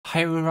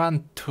Hi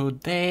everyone,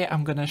 today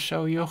I'm gonna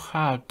show you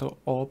how to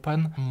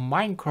open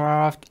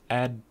Minecraft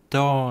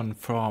add-on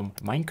from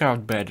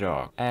Minecraft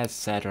Bedrock,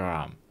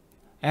 etc.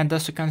 And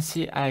as you can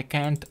see, I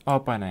can't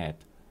open it.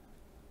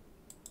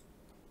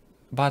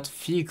 But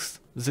fix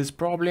this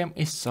problem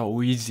is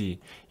so easy.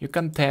 You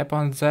can tap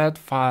on that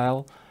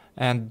file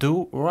and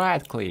do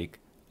right click,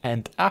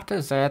 and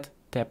after that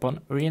tap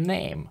on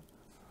rename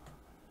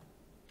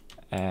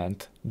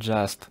and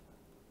just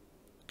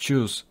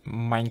choose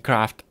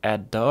Minecraft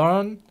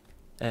add-on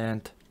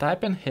and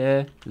type in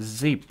here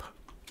zip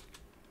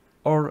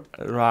or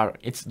rar,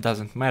 it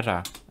doesn't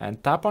matter,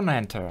 and tap on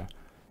enter.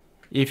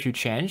 If you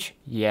change,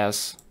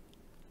 yes,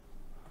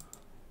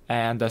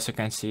 and as you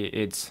can see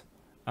it's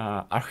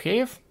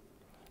archive.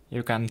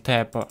 You can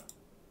tap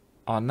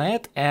on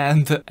it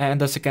and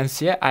as you can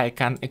see I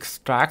can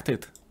extract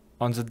it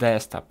on the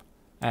desktop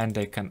and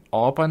I can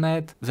open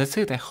it. That's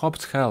it, I hope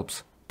it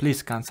helps.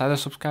 Please consider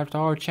subscribe to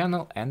our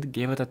channel and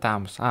give it a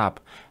thumbs up.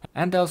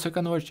 And also you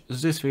can watch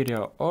this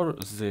video or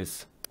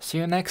this. See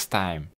you next time.